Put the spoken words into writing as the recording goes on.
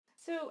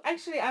So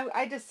actually,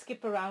 I just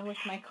skip around with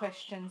my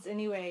questions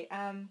anyway.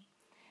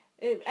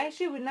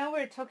 Actually, now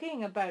we're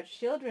talking about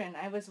children.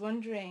 I was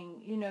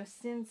wondering,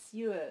 since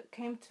you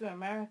came to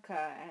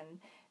America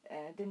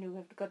and then you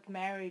have got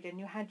married and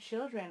you had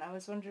children, I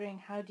was wondering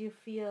how do you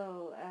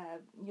feel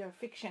your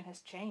fiction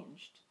has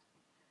changed?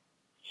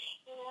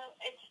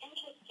 It's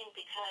interesting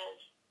because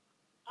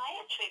I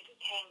actually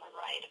became a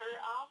writer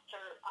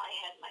after I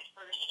had my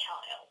first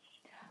child.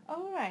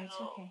 Oh, right,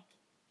 So, okay.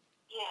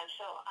 yeah,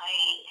 so I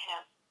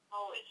have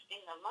always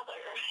been a mother,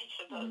 I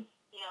suppose. Mm,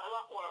 A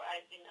lot more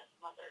I've been a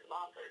mother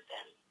longer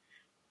than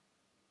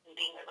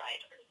being a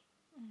writer.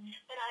 mm,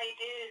 But I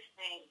do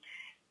think,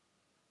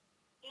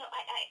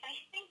 I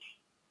think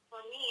for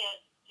me,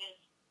 it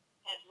just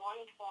at one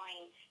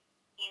point,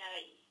 you know,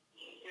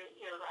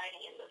 you're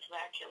writing in this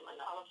vacuum, and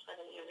all of a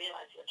sudden you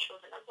realize your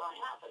children are growing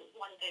up, and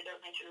one day they're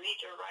going to read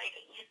your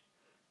writing,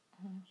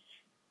 mm.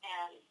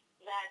 and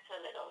that's a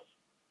little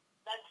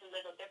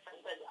different.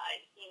 But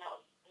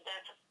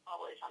that's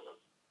always on the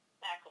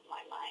back of my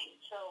mind.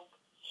 So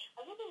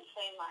I wouldn't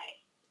say my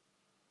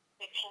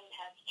fiction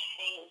has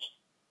changed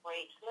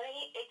greatly,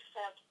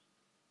 except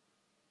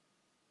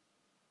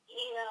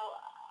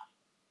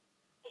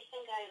I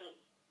think I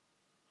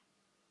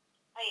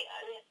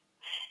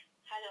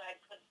how do I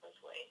put it this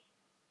way?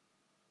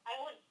 I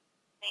would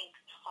think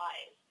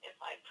twice if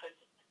I put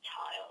a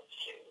child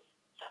to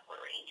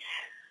suffering.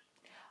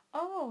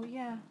 Oh,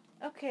 yeah.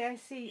 Okay, I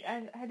see.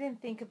 I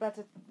didn't think about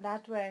it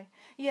that way.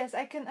 Yes,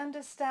 I can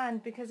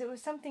understand because it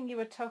was something you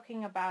were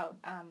talking about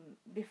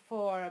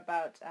before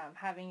about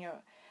having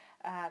your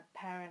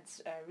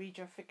parents read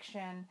your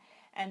fiction,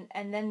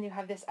 and then you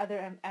have this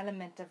other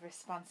element of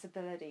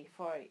responsibility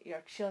for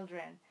your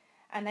children,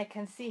 and I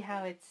can see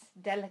how it's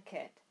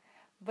delicate.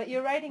 But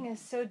your writing is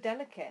so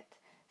delicate,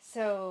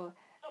 so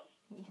Oh,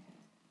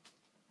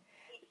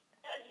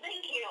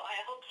 thank you. I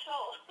hope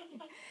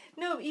so.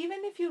 no, even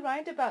if you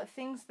write about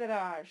things that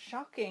are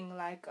shocking,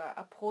 like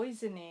a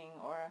poisoning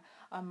or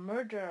a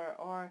murder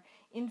or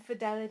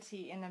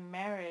infidelity in a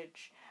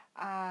marriage,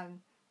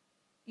 um,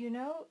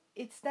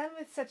 it's done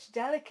with such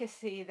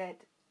delicacy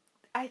that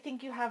I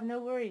think you have no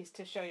worries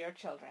to show your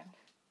children.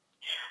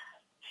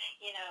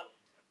 you know,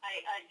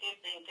 I do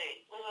think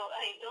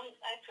I don't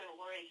actually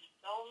worry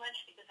so much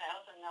because I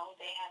also know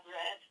they have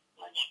read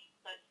much,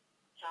 but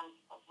some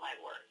of my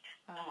work,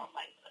 All some right. of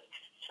my books.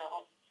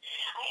 So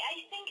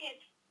I think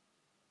it's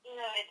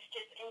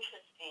just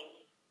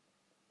interesting.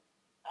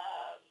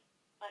 Uh,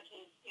 like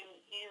you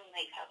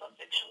make up a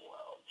fiction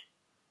world,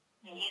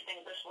 and you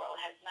think this world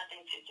has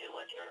nothing to do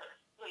with your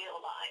real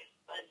life,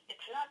 but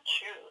it's not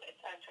true.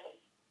 It's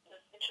actually the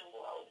fiction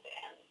world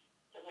and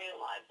the real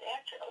life. They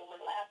actually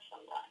overlap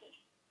sometimes.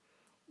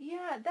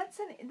 Yeah, that's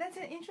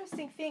an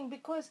interesting thing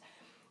because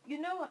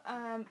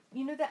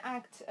the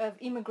act of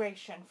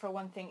immigration for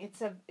one thing.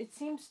 It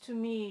seems to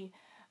me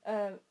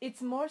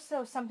it's more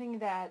so something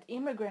that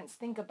immigrants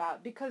think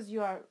about because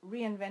you are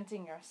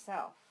reinventing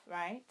yourself,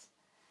 right?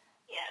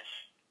 Yes,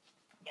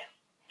 yes,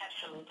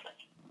 absolutely.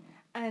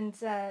 And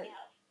Yeah.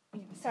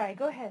 sorry,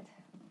 go ahead.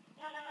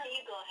 No, no, no.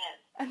 You go ahead.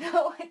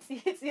 No,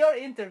 it's your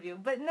interview,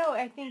 but no,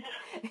 I think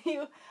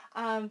you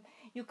um,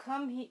 you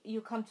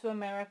come to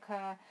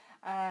America,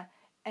 uh,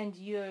 and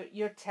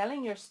you're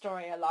telling your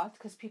story a lot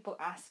because people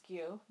ask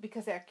you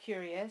because they're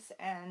curious,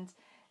 and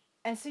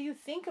so you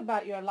think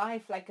about your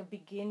life like a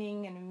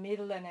beginning and a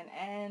middle and an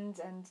end,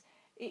 and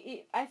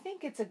I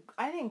think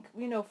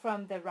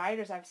from the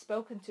writers I've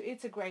spoken to,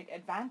 it's a great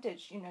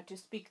advantage to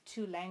speak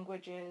two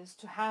languages,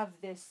 to have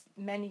this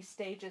many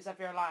stages of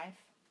your life.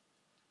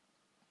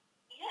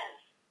 Yes,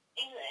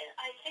 and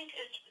I think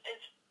it's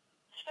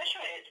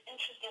especially it's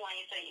interesting when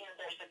you say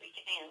there's a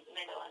beginning,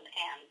 middle, and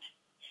end.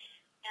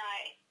 And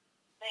I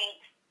think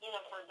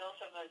for those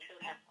of us who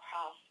have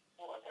crossed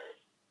borders,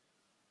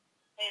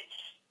 it's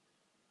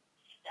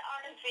the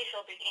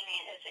artificial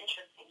beginning is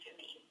interesting to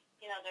me.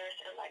 There's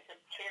like a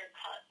clear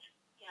cut.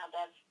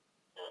 That's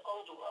the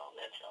old world,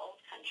 that's the old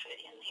country,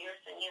 and here's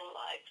the new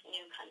life,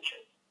 new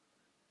country.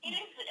 It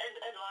is an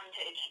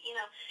advantage.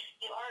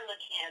 You are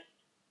looking at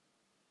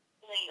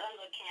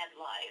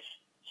life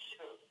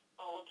through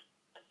old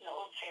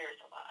pairs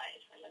of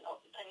eyes and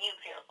a new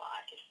pair of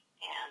eyes,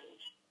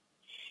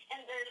 and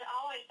there's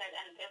always that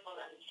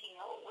ambivalence.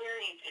 Where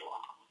you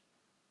belong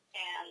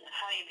and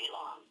how you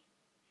belong.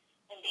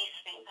 And these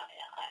things,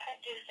 I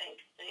do think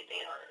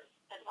they are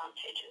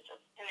advantages of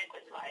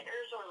immigrant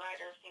writers or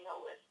writers,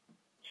 with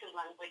two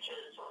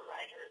languages or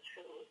writers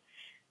who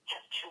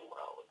have two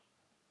worlds.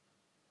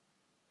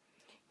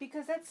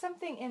 Because that's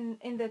something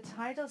in the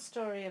title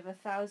story of A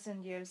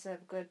Thousand Years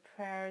of Good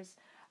Prayers.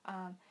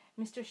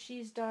 Mr.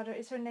 Xi's daughter,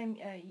 is her name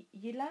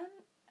Yilan?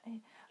 Uh,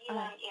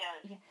 Yeah,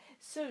 yeah.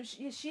 So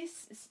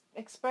she's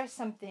expressed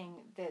something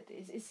that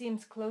it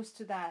seems close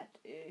to that.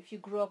 If you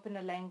grew up in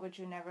a language,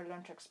 you never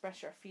learn to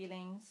express your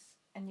feelings,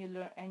 and you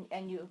learn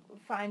and you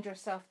find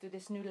yourself through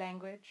this new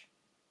language.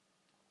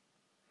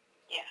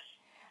 yes.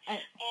 And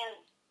And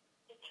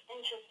it's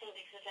interesting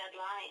because that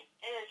line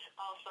is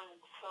often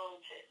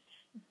quoted,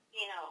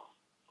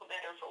 for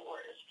better or for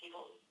worse.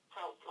 People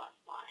quote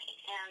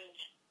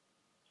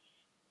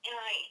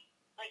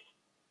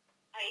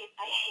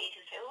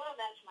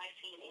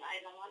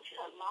want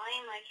to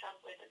align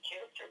myself with a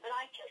character, but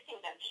I do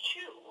think that's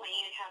true. When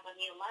you have a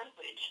new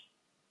language,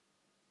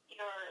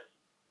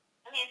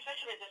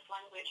 especially this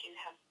language you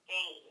have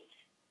gained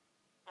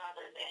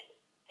rather than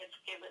it's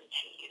given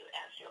to you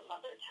as your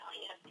mother tongue.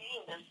 You have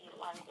gained this new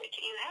language.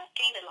 You have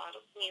gained a lot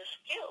of new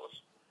skills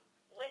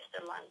with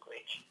the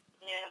language.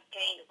 You have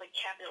gained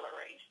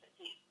vocabularies that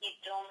you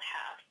don't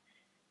have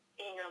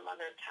in your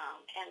mother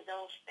tongue, and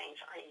those things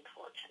are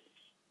important.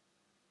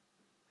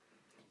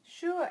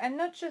 Sure, and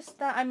not just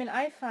that. I mean,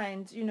 I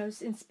find,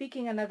 in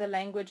speaking another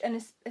language, and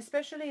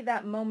especially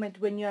that moment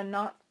when you're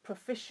not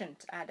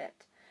proficient at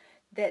it,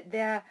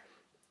 that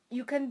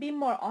you can be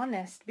more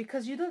honest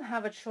because you don't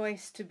have a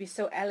choice to be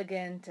so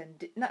elegant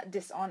and not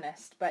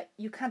dishonest, but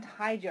you can't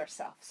hide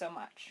yourself so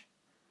much.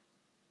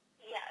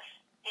 Yes,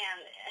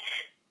 and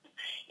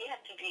you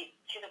have to be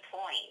to the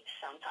point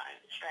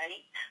sometimes,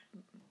 right?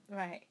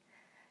 Right.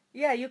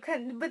 Yeah, you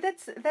can, but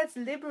that's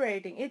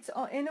liberating. It's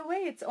in a way,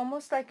 it's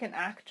almost like an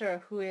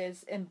actor who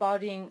is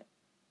embodying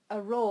a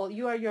role.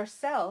 You are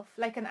yourself,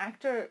 like an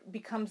actor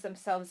becomes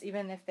themselves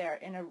even if they're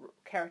in a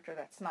character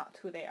that's not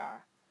who they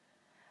are.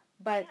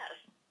 But yes.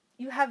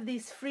 You have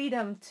this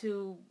freedom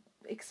to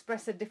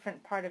express a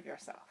different part of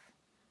yourself.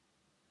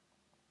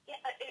 Yeah,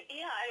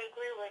 I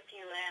agree with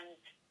you, and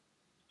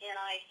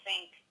I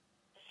think,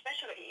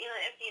 especially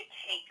if you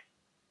take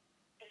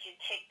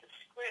the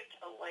script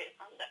away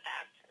from the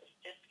actors,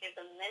 just give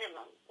them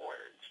minimum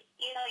words.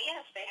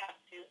 Yes, they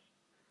have to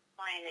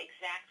find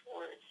exact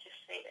words to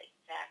say the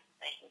exact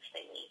things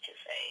they need to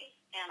say.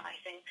 And I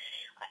think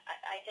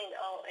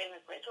all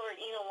immigrants, or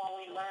when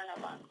we learn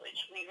a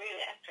language, we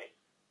really actually,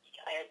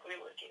 I agree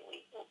with you.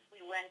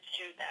 We went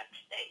through that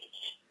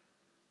stage.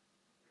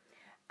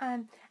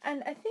 And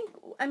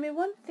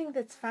one thing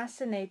that's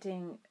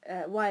fascinating,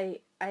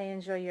 why I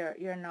enjoy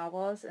your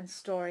novels and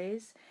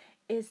stories,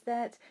 is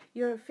that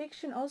your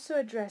fiction also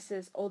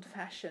addresses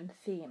old-fashioned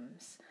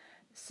themes.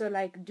 So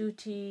like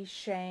duty,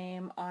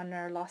 shame,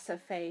 honor, loss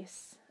of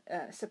face,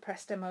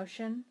 suppressed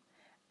emotion,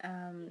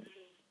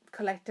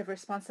 collective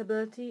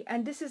responsibility.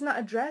 And this is not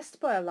addressed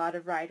by a lot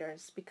of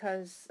writers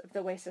because of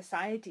the way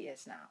society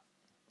is now.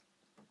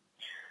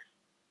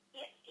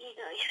 Yeah,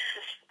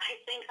 yes, I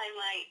think I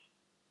might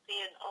be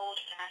an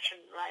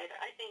old-fashioned writer.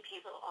 I think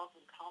people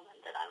often comment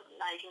that I'm a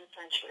 19th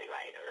century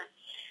writer,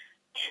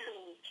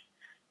 and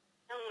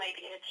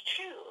maybe it's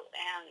true.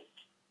 And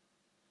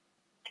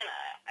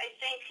I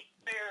think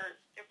there are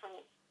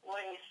different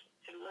ways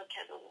to look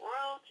at the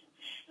world.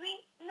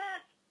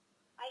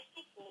 I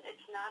think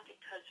it's not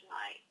because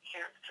my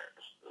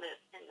characters live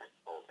in an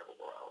older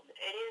world.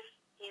 It is,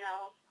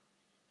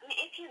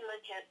 if you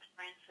look at,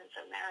 for instance,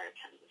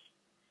 Americans,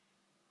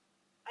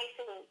 I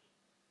think,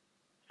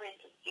 for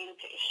instance,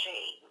 duty,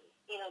 shame,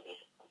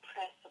 these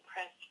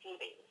suppressed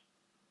feelings.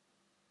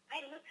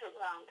 I look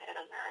around at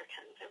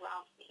Americans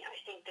around me. I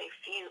think they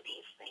feel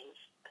these things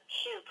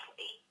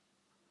acutely.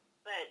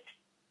 But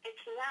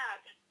it's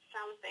not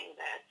something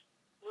that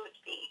would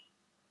be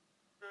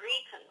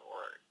written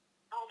or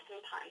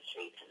oftentimes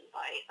written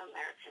by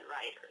American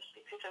writers,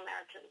 because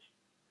Americans,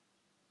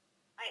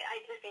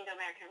 I do think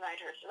American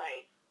writers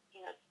write,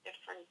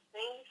 different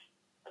things,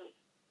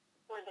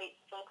 where they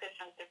focus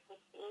on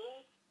different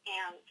themes.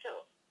 And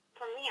so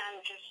for me,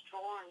 I'm just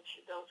drawn to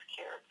those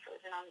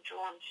characters, and I'm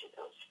drawn to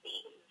those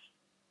themes.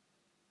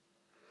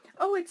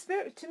 Oh,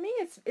 to me,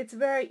 it's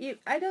very,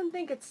 I don't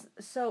think it's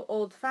so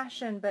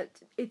old-fashioned,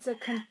 but it's a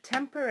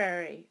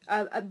contemporary,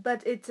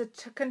 but it's a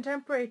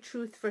contemporary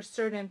truth for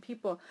certain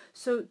people.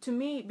 So to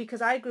me,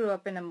 because I grew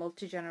up in a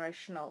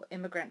multi-generational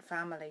immigrant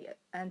family,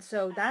 and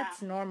so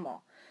that's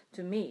normal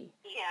to me.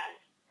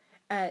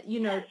 Yes.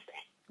 Yes.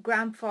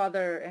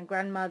 Grandfather and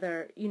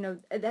grandmother,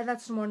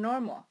 that's more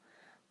normal.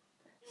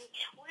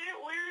 Where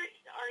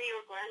are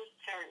your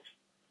grandparents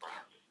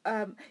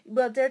from?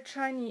 Well, they're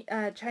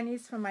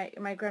Chinese from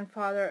my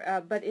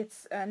grandfather, but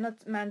it's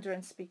not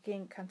Mandarin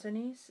speaking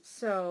Cantonese.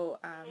 So,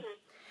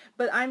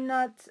 but I'm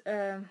not.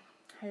 How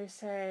you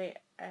say?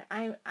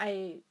 I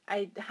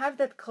have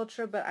that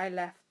culture, but I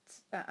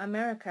left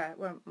America,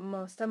 where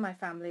most of my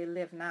family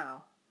live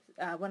now.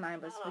 When I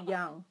was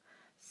young,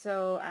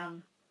 so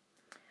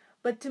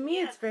but to me,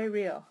 it's very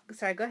real.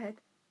 Sorry, go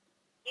ahead.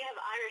 You have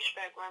Irish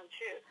background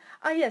too.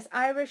 Oh yes,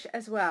 Irish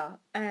as well,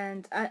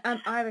 and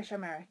I'm Irish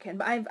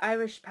American, but I have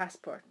Irish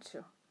passport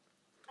too.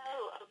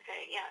 Oh,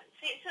 okay, yeah.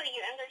 See, so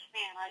you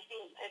understand? I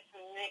think it's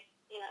a mix.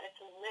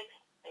 It's a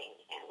mixed thing,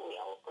 and we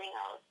all bring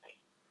our thing.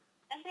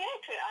 And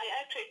I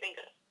actually think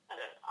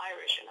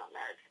Irish and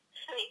American,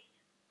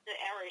 the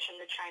Irish and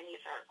the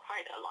Chinese are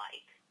quite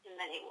alike in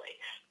many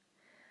ways.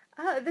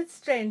 Oh, that's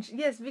strange.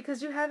 Yes,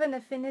 because you have an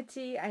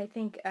affinity. I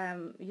think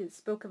you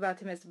spoke about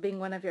him as being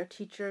one of your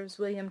teachers,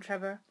 William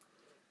Trevor.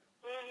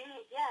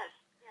 Yes.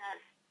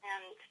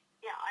 And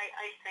yeah,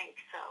 I think